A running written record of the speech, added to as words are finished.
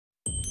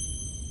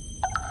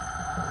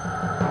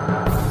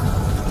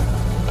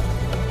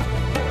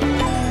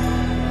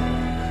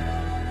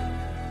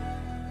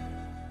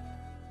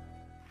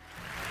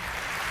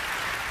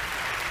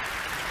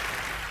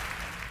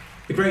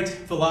great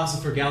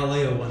philosopher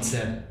Galileo once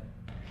said,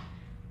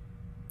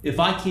 "If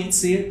I can't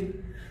see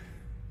it,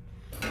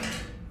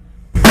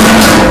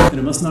 then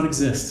it must not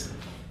exist."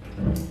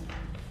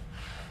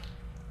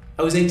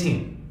 I was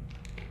 18.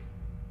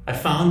 I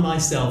found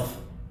myself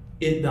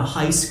in the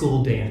high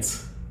school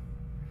dance.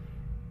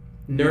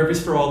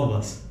 Nervous for all of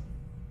us.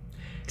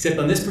 Except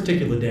on this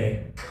particular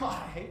day. God,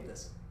 I hate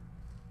this.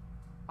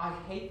 I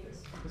hate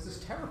this. This is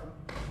terrible.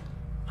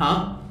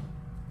 Huh?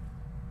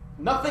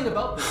 Nothing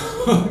about this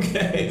is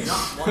Okay.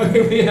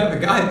 We have a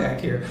guy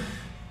back here.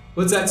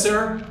 What's that,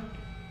 sir?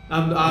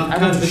 I'm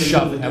going to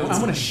shove it. I'm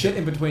going to shit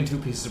in between two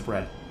pieces of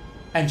bread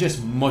and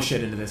just mush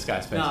it into this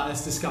guy's face. Nah,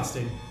 that's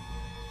disgusting.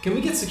 Can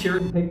we get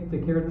security to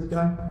take care of this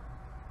guy?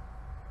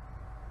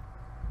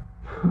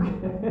 Okay.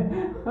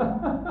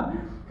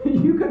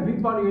 You could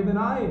be funnier than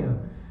I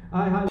am.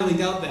 I highly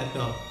doubt that,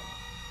 though.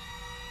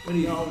 What do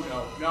you? No,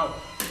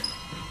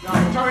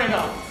 turn it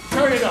up.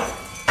 Turn it up.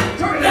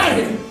 Turn it out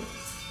here.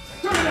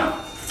 Turn it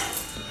up.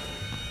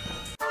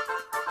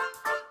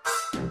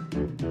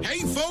 Hey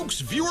folks,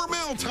 viewer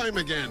mail time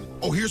again.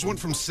 Oh, here's one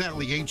from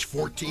Sally, age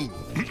 14.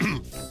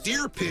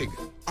 Dear Pig,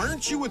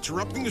 aren't you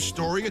interrupting the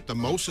story at the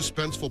most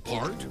suspenseful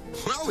part?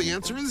 Well, the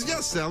answer is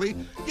yes, Sally.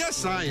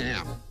 Yes, I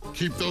am.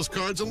 Keep those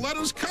cards and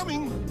letters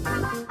coming.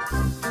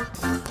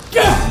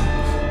 Yeah!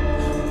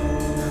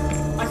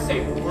 I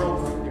saved the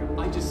world right there.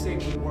 I just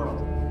saved the world.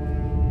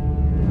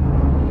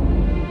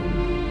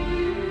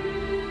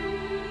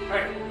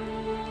 Hey,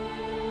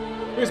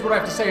 here's what I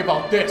have to say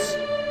about this.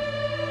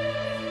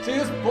 See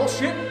this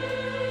bullshit?